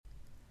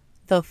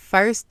The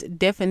first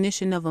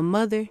definition of a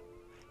mother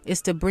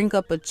is to bring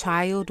up a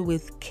child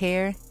with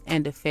care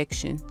and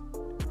affection.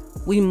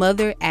 We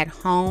mother at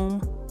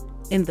home,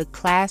 in the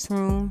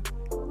classroom,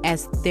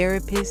 as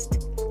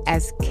therapists,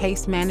 as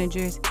case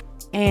managers,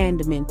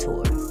 and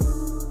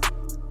mentors.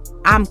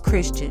 I'm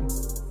Christian,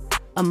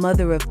 a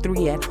mother of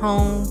 3 at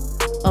home,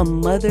 a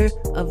mother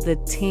of the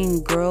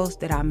teen girls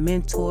that I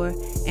mentor,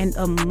 and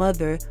a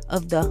mother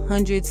of the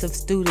hundreds of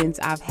students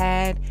I've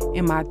had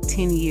in my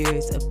 10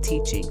 years of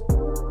teaching.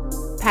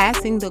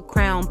 Passing the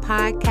Crown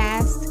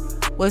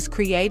podcast was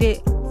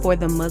created for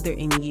the mother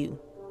in you.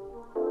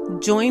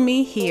 Join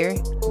me here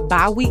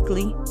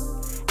bi-weekly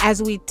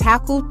as we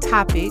tackle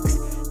topics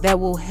that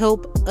will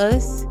help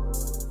us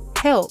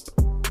help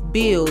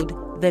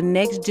build the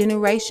next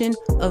generation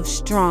of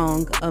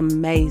strong,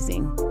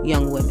 amazing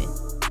young women.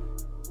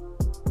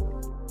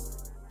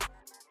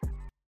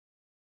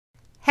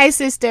 Hey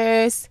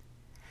sisters,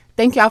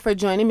 thank y'all for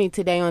joining me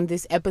today on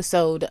this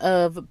episode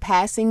of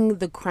Passing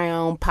the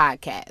Crown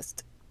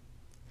podcast.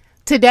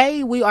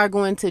 Today we are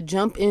going to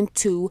jump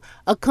into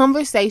a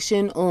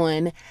conversation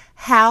on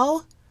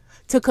how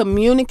to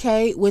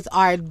communicate with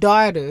our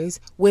daughters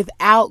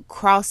without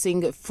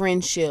crossing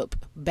friendship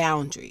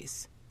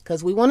boundaries.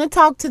 Because we want to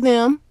talk to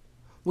them.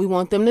 We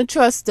want them to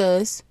trust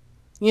us.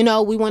 You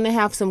know, we want to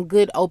have some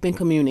good open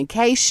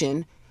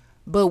communication,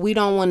 but we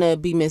don't want to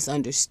be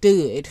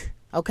misunderstood.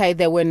 Okay,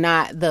 that we're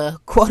not the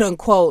quote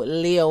unquote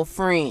Lil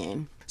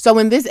friend. So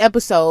in this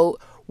episode,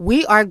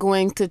 we are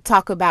going to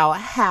talk about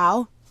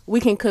how we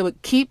can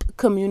keep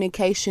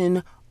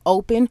communication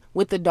open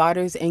with the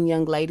daughters and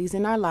young ladies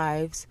in our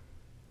lives,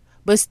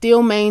 but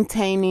still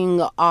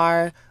maintaining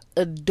our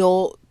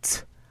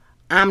adult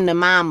I'm the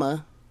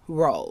mama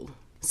role.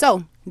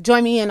 So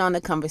join me in on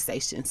the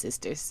conversation,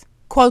 sisters.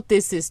 Quote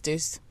this,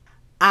 sisters.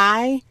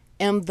 I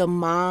am the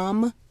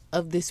mom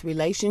of this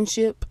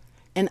relationship,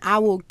 and I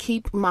will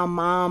keep my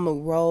mom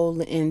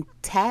role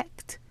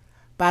intact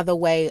by the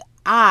way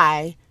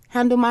I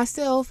handle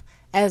myself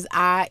as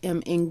I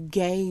am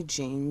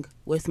engaging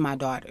with my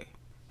daughter.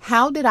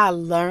 How did I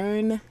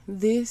learn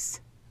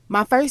this?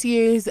 My first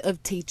years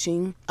of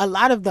teaching, a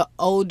lot of the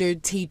older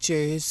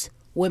teachers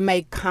would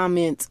make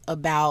comments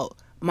about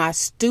my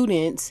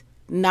students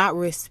not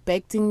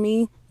respecting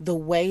me the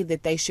way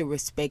that they should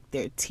respect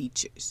their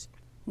teachers.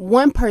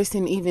 One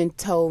person even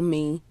told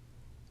me,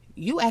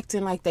 "You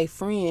acting like they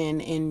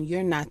friend and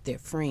you're not their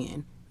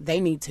friend. They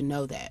need to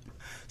know that."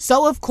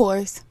 So of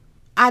course,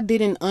 I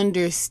didn't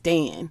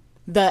understand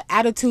the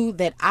attitude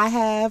that I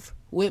have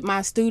with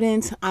my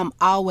students. I'm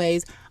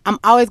always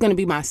going to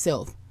be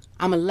myself.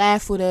 I'm going to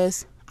laugh with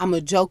us. I'm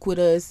going to joke with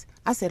us.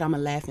 I said I'm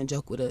going to laugh and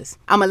joke with us.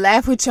 I'm going to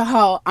laugh with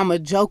y'all. I'm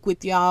going to joke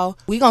with y'all.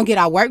 We going to get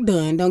our work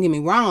done. Don't get me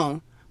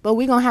wrong. But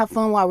we going to have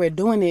fun while we're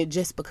doing it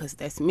just because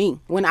that's me.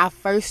 When I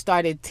first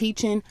started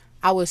teaching,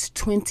 I was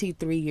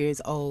 23 years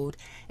old.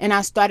 And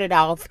I started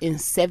off in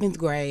 7th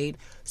grade.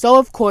 So,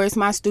 of course,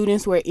 my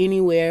students were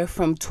anywhere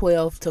from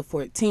 12 to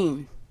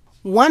 14.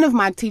 One of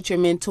my teacher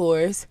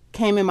mentors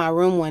came in my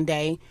room one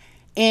day,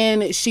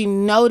 and she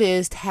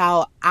noticed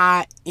how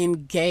I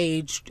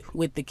engaged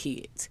with the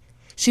kids.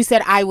 She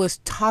said I was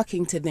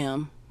talking to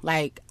them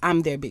like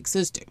I'm their big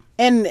sister.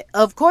 And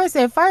of course,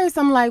 at first,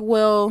 I'm like,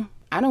 well,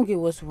 I don't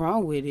get what's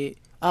wrong with it,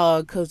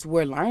 because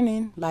we're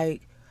learning.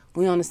 Like,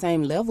 we on the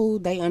same level.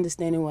 They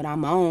understanding what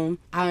I'm on.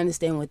 I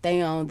understand what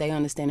they on. They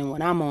understanding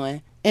what I'm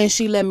on. And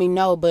she let me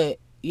know, but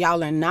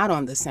y'all are not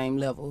on the same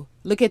level.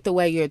 Look at the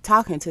way you're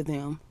talking to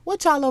them.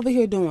 What y'all over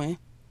here doing?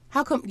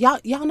 How come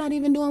y'all not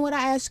even doing what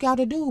I asked y'all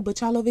to do,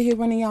 but y'all over here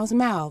running y'all's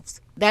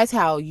mouths? That's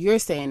how you're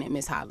saying it,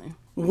 Miss Holland.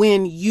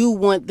 When you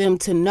want them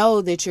to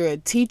know that you're a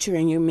teacher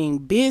and you mean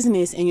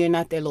business and you're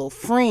not their little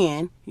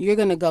friend, you're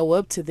going to go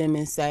up to them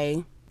and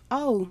say,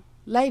 "Oh,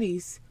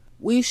 ladies,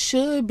 we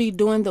should be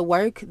doing the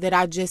work that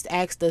I just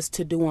asked us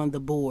to do on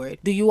the board.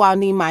 Do you all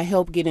need my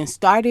help getting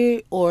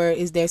started, or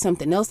is there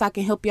something else I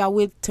can help y'all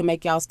with to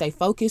make y'all stay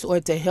focused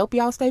or to help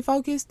y'all stay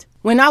focused?"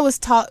 When I was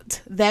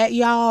taught that,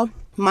 y'all,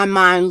 my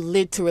mind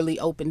literally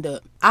opened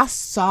up. I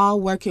saw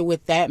working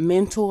with that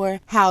mentor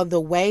how the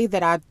way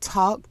that I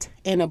talked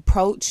and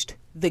approached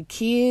the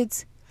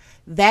kids,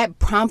 that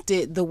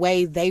prompted the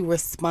way they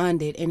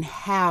responded and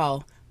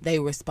how they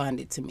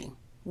responded to me.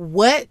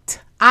 What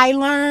I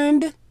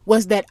learned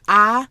was that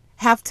I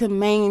have to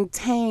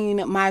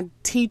maintain my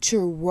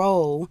teacher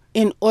role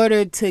in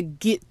order to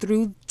get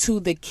through to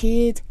the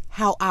kids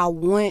how I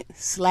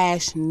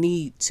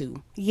want/need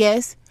to.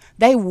 Yes,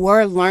 they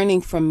were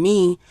learning from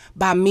me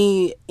by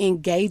me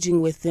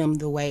engaging with them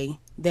the way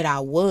that I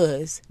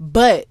was,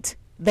 but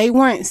they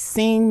weren't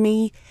seeing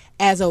me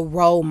as a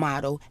role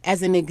model,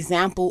 as an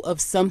example of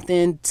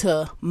something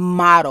to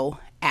model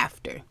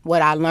after.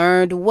 What I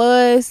learned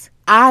was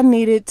I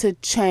needed to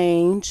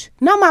change,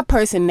 not my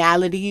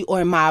personality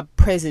or my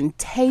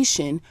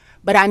presentation,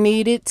 but I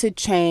needed to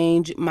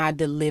change my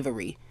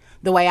delivery,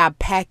 the way I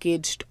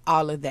packaged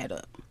all of that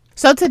up.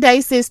 So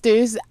today,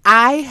 sisters,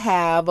 I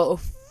have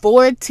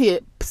 4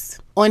 tips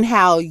on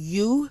how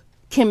you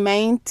can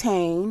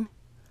maintain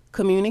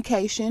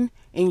communication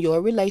in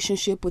your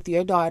relationship with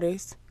your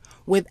daughters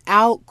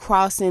without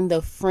crossing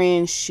the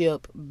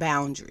friendship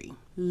boundary.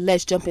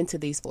 Let's jump into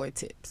these 4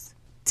 tips.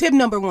 Tip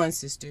number 1,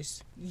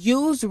 sisters.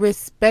 Use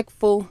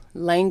respectful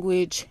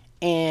language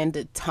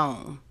and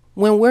tone.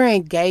 When we're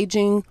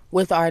engaging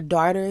with our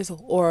daughters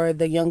or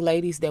the young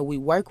ladies that we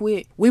work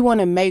with, we want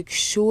to make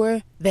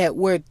sure that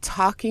we're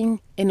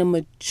talking in a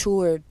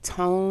mature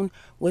tone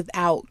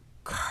without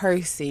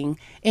cursing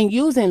and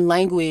using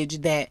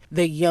language that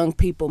the young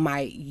people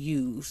might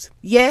use.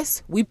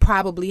 Yes, we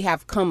probably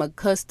have come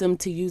accustomed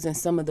to using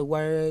some of the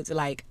words,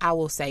 like I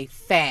will say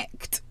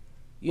fact.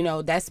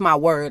 That's my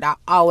word. I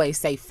always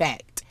say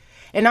fact.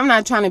 And I'm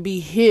not trying to be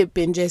hip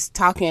and just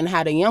talking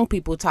how the young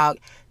people talk.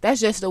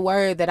 That's just a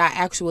word that I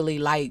actually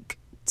like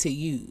to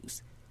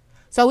use.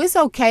 So it's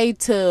okay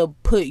to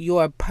put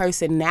your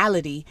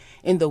personality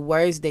in the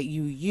words that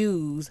you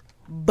use.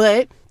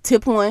 But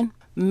tip 1,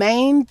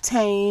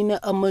 maintain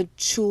a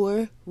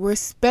mature,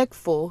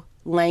 respectful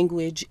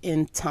language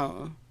and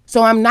tone.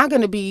 So I'm not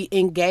going to be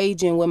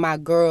engaging with my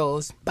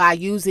girls by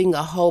using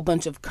a whole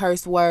bunch of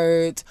curse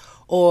words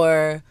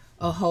or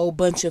a whole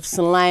bunch of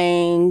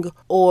slang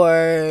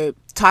or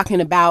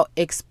talking about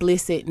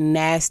explicit,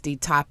 nasty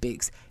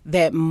topics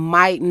that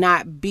might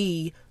not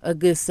be a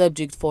good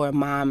subject for a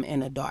mom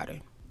and a daughter.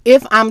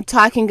 If I'm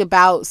talking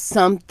about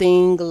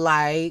something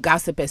like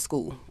gossip at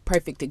school,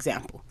 perfect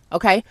example.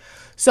 Okay,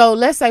 so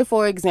let's say,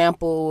 for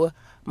example,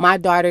 my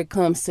daughter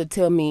comes to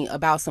tell me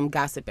about some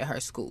gossip at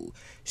her school.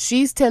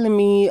 She's telling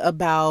me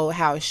about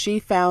how she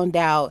found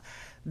out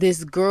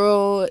this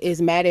girl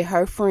is mad at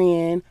her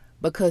friend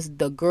because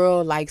the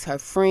girl likes her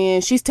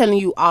friend. She's telling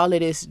you all of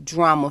this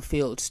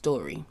drama-filled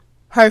story.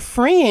 Her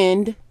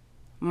friend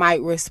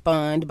might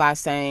respond by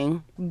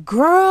saying,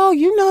 girl,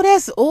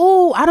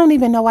 I don't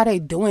even know why they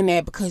doing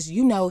that because,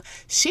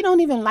 she don't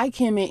even like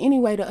him. And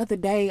anyway, the other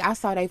day I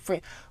saw they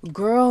friend.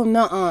 Girl,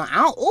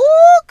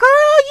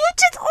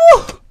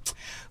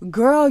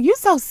 girl, you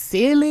so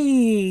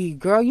silly.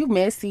 Girl, you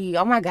messy.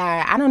 Oh my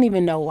God. I don't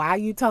even know why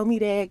you told me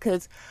that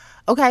because,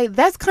 okay,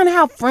 that's kind of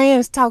how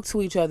friends talk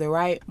to each other,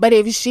 right? But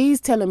if she's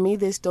telling me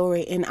this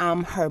story and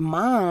I'm her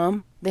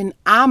mom, then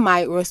I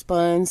might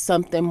respond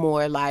something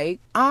more like,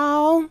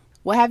 oh,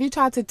 well, have you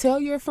tried to tell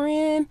your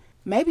friend?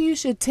 Maybe you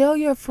should tell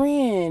your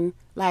friend,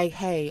 like,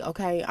 hey,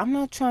 okay, I'm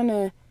not trying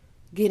to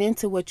get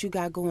into what you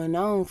got going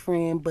on,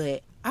 friend,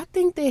 but I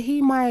think that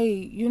he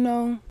might,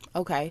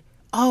 okay.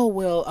 Oh,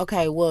 well,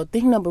 okay, well,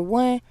 thing number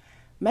 1,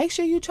 make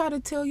sure you try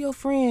to tell your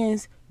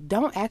friends,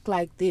 don't act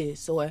like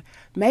this, or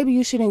maybe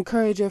you should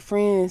encourage your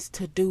friends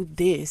to do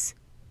this.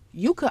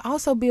 You could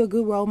also be a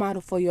good role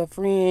model for your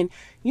friend,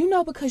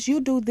 because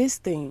you do this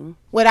thing.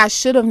 What I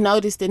should have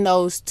noticed in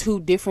those 2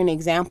 different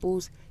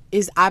examples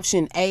is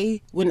option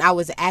A. When I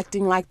was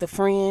acting like the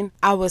friend,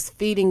 I was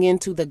feeding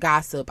into the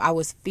gossip. I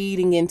was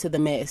feeding into the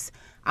mess.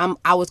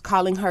 I was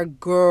calling her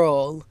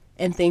girl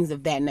and things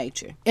of that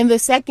nature. In the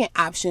second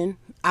option,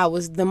 I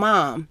was the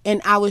mom,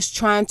 and I was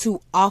trying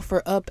to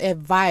offer up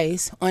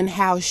advice on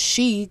how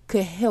she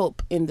could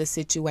help in the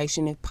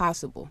situation if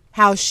possible,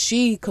 how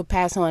she could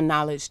pass on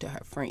knowledge to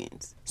her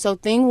friends. So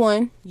thing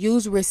 1,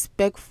 use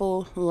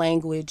respectful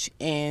language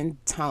and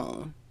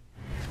tone.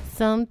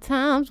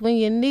 Sometimes when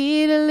you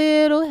need a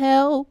little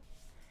help,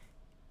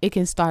 it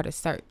can start a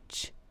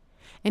search.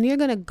 And you're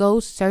going to go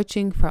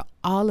searching for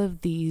all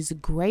of these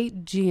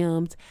great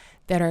gems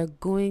that are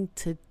going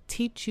to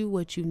teach you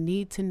what you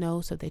need to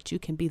know so that you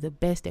can be the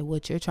best at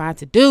what you're trying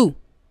to do.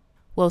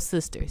 Well,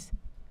 sisters,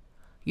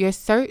 your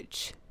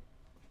search,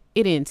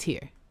 it ends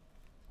here.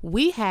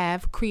 We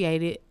have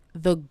created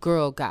the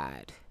Girl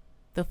Guide,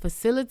 the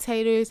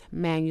facilitator's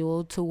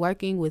manual to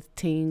working with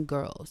teen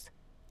girls.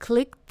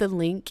 Click the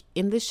link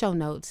in the show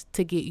notes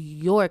to get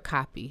your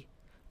copy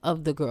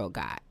of the Girl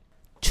Guide.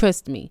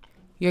 Trust me,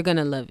 you're going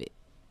to love it.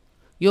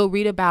 You'll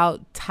read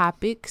about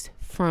topics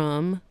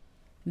from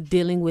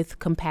dealing with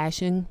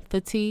compassion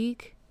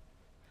fatigue,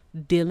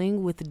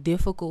 dealing with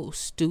difficult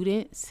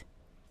students,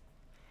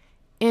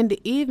 and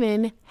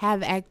even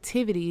have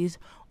activities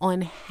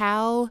on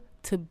how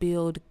to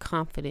build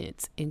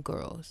confidence in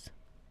girls.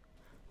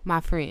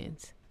 My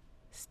friends,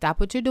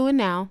 stop what you're doing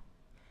now,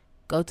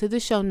 go to the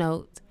show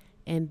notes,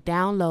 and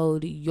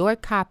download your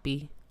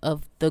copy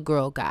of the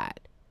Girl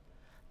Guide,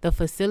 the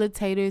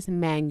facilitator's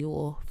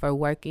manual for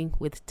working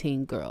with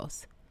teen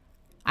girls.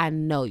 I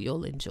know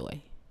you'll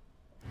enjoy.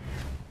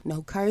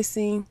 No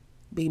cursing,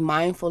 be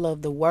mindful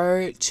of the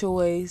word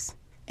choice,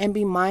 and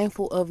be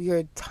mindful of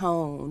your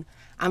tone.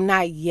 I'm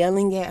not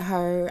yelling at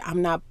her.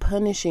 I'm not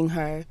punishing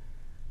her.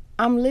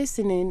 I'm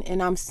listening,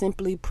 and I'm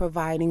simply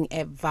providing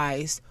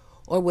advice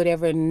or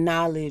whatever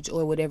knowledge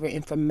or whatever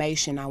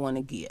information I want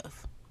to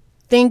give.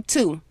 Thing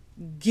 2,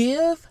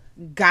 give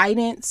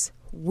guidance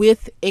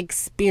with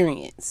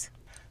experience.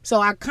 So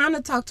I kind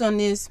of talked on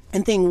this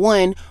in thing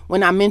 1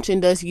 when I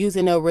mentioned us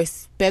using a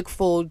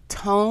respectful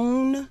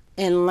tone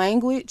and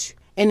language.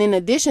 And in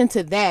addition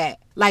to that,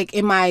 like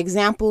in my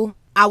example,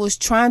 I was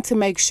trying to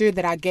make sure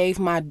that I gave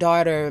my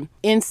daughter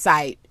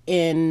insight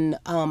and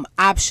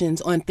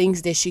options on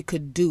things that she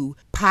could do,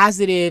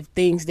 positive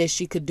things that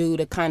she could do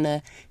to kind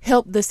of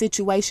help the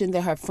situation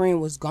that her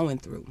friend was going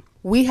through.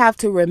 We have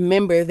to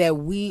remember that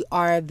we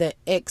are the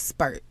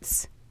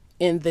experts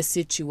in the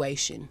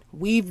situation.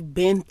 We've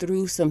been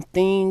through some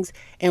things,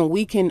 and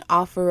we can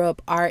offer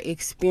up our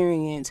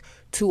experience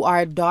to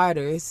our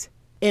daughters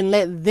and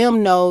let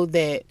them know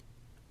that,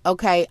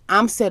 okay,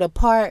 I'm set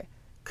apart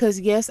because,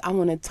 yes, I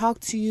want to talk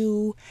to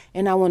you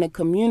and I want to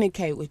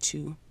communicate with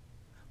you.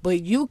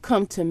 But you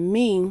come to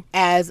me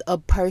as a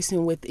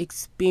person with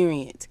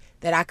experience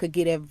that I could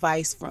get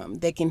advice from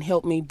that can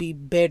help me be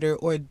better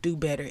or do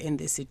better in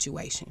this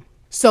situation.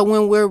 So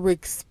when we're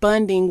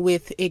responding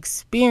with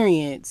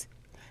experience,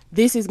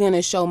 this is going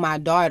to show my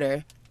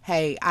daughter,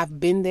 hey, I've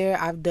been there,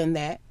 I've done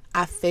that.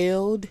 I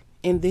failed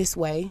in this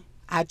way.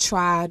 I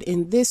tried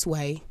in this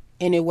way,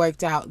 and it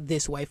worked out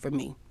this way for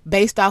me.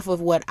 Based off of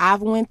what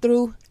I've went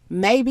through,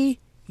 maybe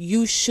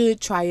you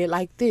should try it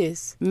like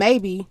this.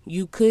 Maybe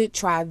you could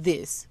try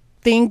this.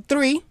 Thing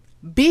 3,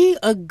 be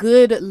a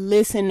good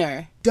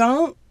listener.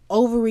 Don't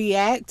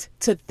overreact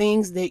to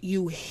things that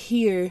you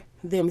hear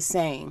them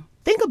saying.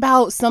 Think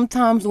about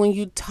sometimes when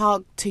you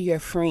talk to your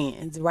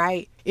friends,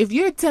 right? If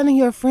you're telling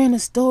your friend a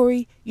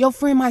story, your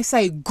friend might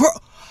say,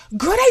 girl,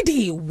 they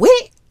did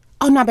what?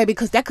 Oh, no, baby,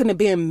 because that couldn't have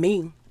been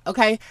me.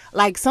 Okay,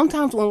 like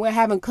sometimes when we're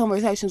having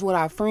conversations with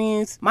our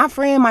friends, my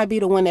friend might be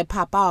the one that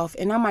pop off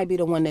and I might be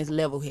the one that's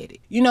level-headed.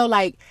 You know,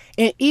 like,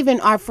 and even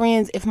our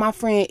friends, if my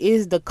friend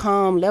is the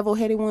calm,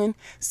 level-headed one,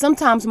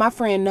 sometimes my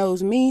friend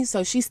knows me,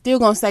 so she's still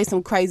gonna say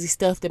some crazy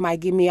stuff that might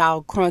get me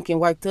all crunk and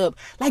worked up.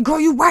 Like, girl,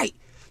 you right.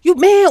 You,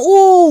 man,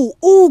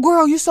 ooh,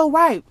 girl, you so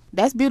right.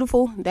 That's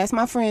beautiful. That's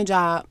my friend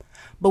job.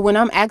 But when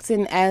I'm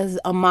acting as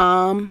a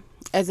mom,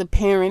 as a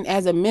parent,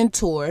 as a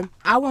mentor,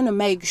 I want to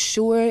make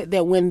sure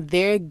that when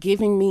they're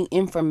giving me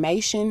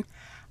information,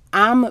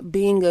 I'm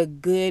being a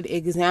good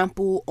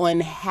example on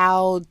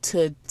how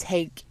to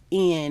take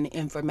in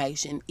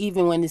information,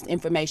 even when it's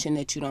information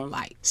that you don't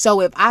like.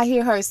 So if I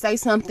hear her say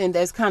something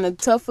that's kind of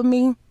tough for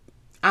me,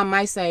 I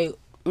might say,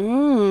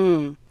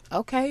 okay,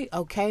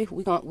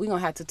 we're gonna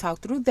have to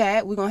talk through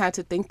that. We're gonna have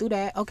to think through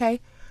that,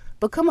 okay?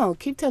 But come on,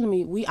 keep telling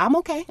me, I'm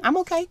okay.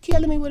 Keep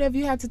telling me whatever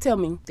you have to tell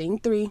me. Thing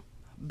 3.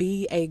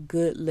 Be a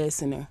good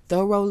listener.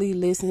 Thoroughly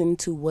listen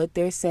to what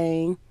they're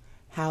saying,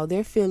 how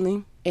they're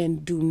feeling,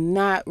 and do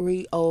not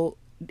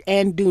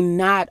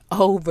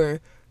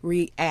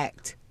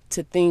overreact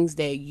to things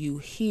that you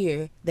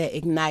hear that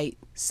ignite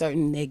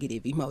certain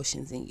negative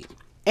emotions in you.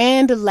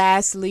 And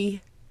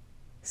lastly,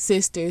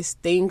 sisters,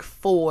 thing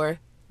 4,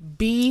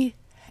 be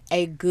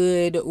a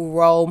good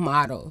role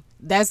model.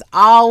 That's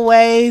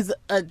always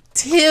a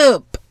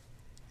tip.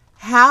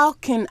 How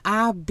can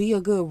I be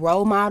a good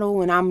role model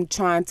when I'm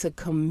trying to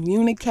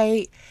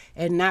communicate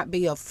and not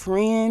be a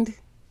friend?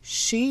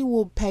 She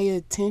will pay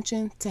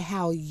attention to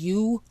how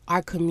you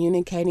are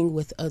communicating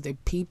with other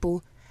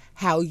people,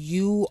 how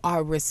you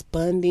are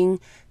responding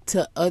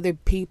to other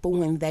people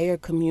when they are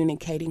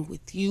communicating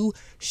with you.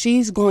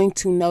 She's going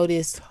to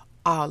notice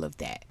all of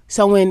that.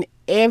 So in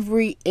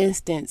every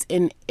instance,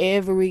 in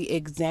every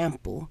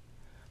example,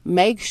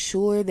 make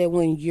sure that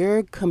when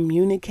you're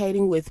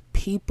communicating with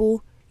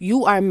people,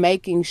 you are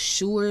making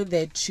sure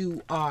that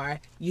you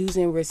are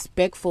using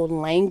respectful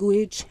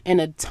language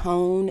and a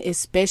tone,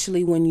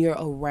 especially when you're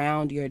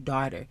around your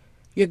daughter.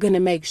 You're going to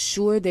make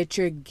sure that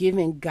you're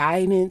giving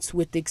guidance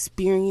with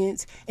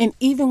experience. And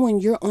even when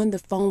you're on the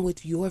phone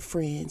with your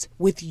friends,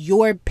 with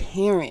your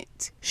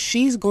parent,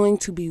 she's going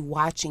to be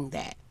watching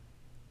that.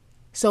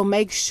 So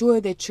make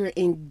sure that you're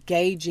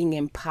engaging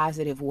in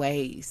positive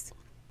ways.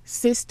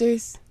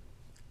 Sisters,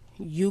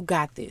 you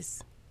got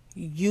this.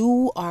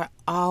 You are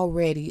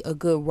already a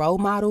good role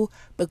model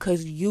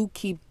because you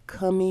keep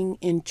coming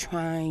and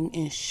trying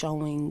and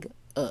showing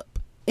up.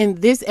 In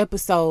this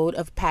episode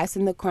of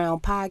Passing the Crown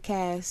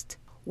podcast,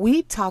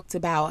 we talked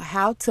about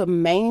how to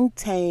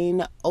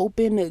maintain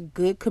open,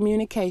 good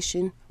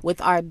communication with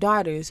our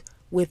daughters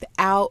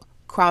without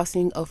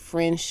crossing a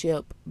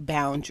friendship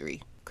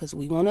boundary. Because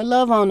we want to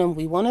love on them,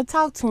 we want to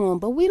talk to them,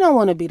 but we don't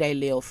want to be their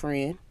little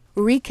friend.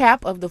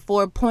 Recap of the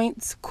 4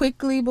 points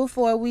quickly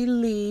before we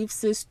leave,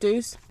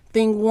 sisters.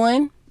 Thing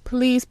 1,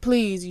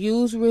 please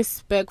use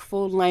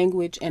respectful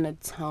language and a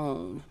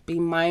tone. Be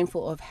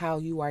mindful of how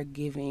you are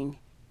giving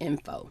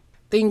info.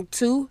 Thing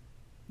 2,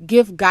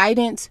 give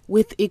guidance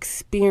with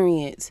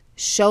experience.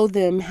 Show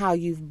them how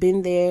you've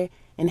been there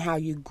and how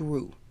you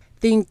grew.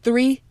 Thing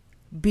 3,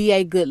 be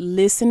a good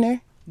listener.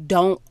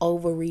 Don't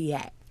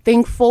overreact.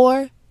 Thing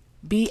 4,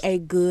 be a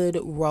good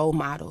role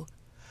model.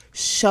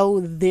 Show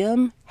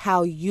them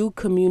how you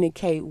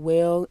communicate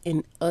well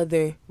in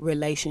other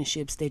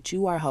relationships that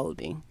you are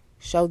holding.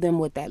 Show them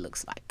what that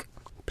looks like.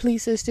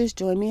 Please, sisters,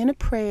 join me in a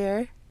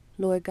prayer.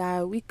 Lord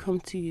God, we come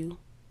to you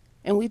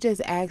and we just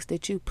ask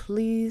that you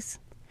please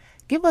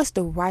give us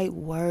the right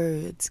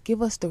words.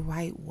 Give us the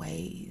right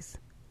ways.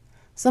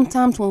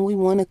 Sometimes when we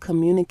want to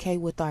communicate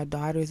with our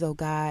daughters, oh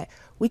God,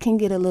 we can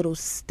get a little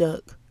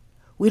stuck.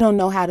 We don't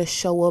know how to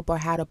show up or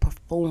how to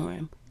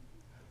perform.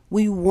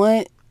 We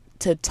want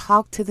to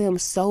talk to them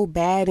so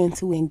bad and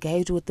to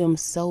engage with them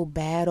so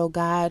bad, oh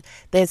God,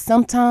 that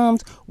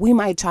sometimes we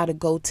might try to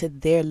go to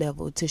their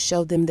level to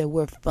show them that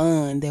we're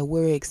fun, that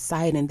we're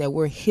exciting, that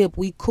we're hip,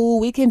 we cool,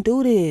 we can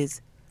do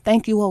this.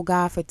 Thank you, oh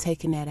God, for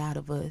taking that out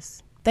of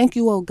us. Thank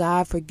you, oh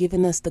God, for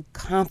giving us the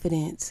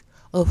confidence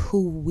of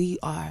who we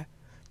are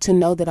to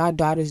know that our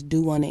daughters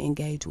do want to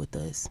engage with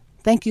us.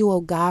 Thank you,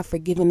 oh God, for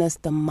giving us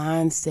the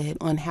mindset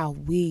on how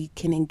we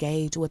can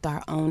engage with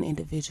our own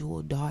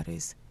individual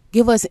daughters.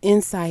 Give us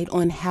insight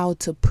on how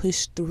to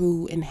push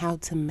through and how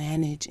to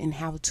manage and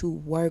how to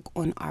work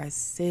on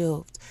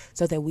ourselves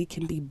so that we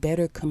can be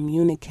better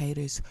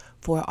communicators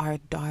for our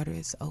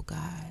daughters, oh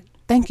God.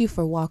 Thank you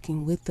for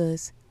walking with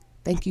us.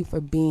 Thank you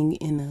for being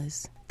in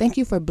us. Thank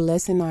you for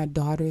blessing our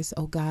daughters,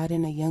 oh God,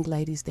 and the young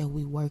ladies that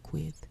we work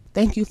with.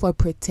 Thank you for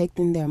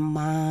protecting their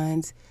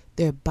minds,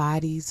 their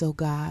bodies, oh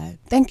God.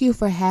 Thank you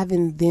for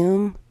having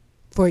them,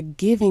 for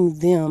giving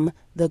them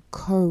the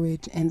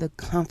courage and the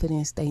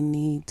confidence they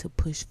need to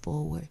push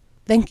forward.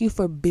 Thank you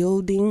for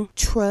building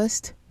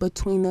trust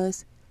between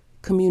us,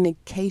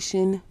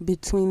 communication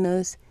between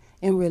us,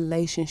 and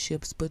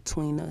relationships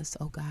between us,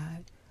 oh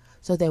God,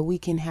 so that we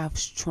can have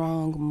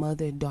strong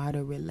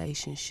mother-daughter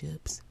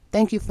relationships.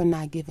 Thank you for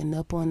not giving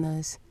up on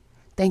us.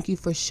 Thank you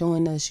for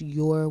showing us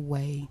your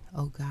way,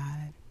 oh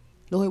God.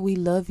 Lord, we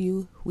love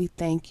you, we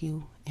thank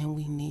you, and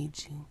we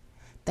need you.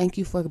 Thank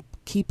you for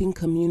keeping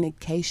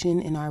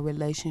communication in our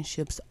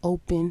relationships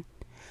open.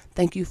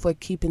 Thank you for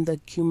keeping the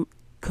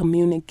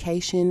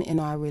communication in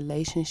our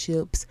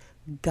relationships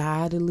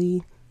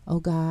godly, oh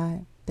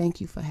God. Thank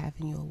you for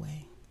having your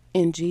way.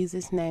 In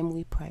Jesus' name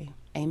we pray.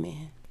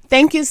 Amen.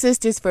 Thank you,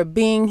 sisters, for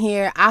being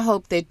here. I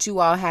hope that you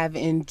all have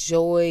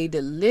enjoyed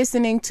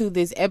listening to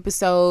this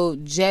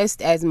episode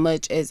just as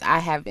much as I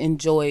have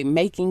enjoyed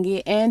making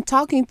it and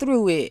talking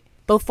through it.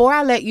 Before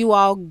I let you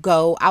all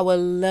go, I would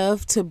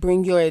love to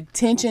bring your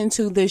attention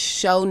to the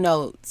show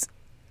notes.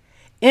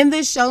 In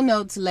the show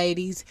notes,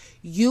 ladies,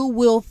 you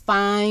will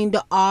find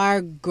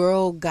our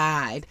Girl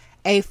Guide,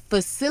 a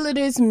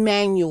facilitator's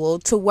manual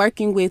to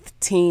working with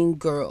teen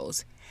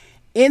girls.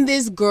 In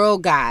this Girl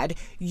Guide,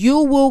 you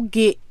will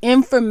get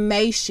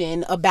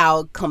information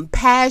about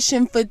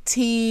compassion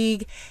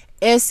fatigue,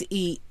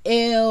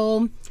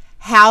 SEL,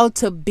 how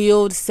to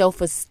build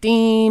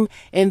self-esteem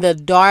in the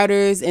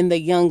daughters and the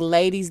young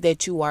ladies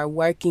that you are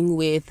working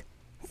with.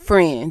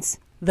 Friends,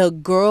 the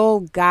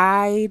Girl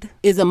Guide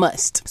is a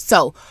must.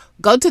 So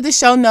go to the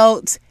show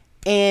notes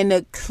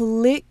and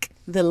click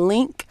the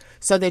link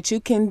so that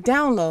you can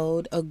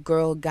download a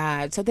Girl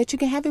Guide so that you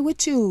can have it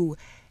with you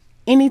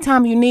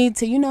anytime you need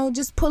to,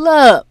 just pull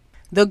up.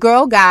 The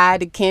Girl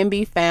Guide can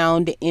be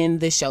found in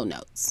the show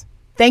notes.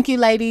 Thank you,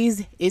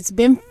 ladies. It's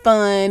been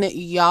fun.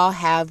 Y'all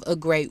have a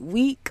great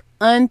week.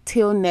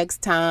 Until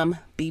next time,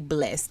 be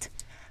blessed.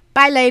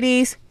 Bye,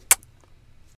 ladies.